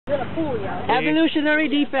Evolutionary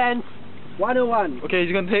defense 101. Okay,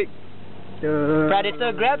 he's gonna take.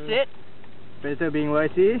 Predator grabs it. Predator being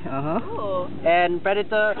YC. Oh. And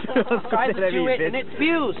Predator tries to chew it and it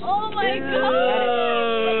spews. Oh my god!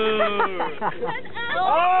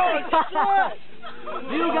 Oh shit!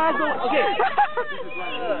 Do you guys know? Okay.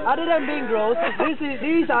 Other than being gross,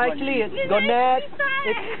 these are actually its gonads,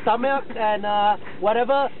 its stomach, and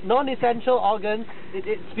whatever non-essential organs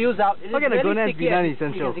it spews out. It How can the gonads be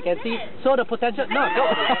non-essential? As you can see, so the potential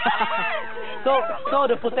so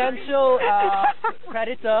the potential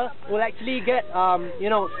predator will actually get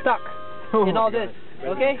stuck in all this.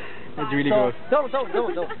 Okay? That's really so gross.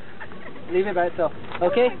 Don't. Leave it by itself.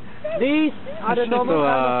 Okay? These are the normal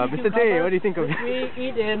kind of Mr. Tay, what do you think of it? We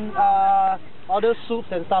eat in other soups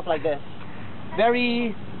and stuff like this.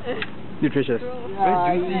 Very nutritious.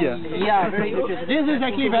 Very juicy. Yeah, very nutritious. This is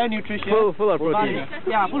actually very nutritious. Full of protein.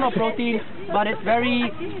 Yeah, full of protein, but it's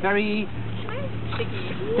very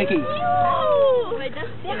sticky.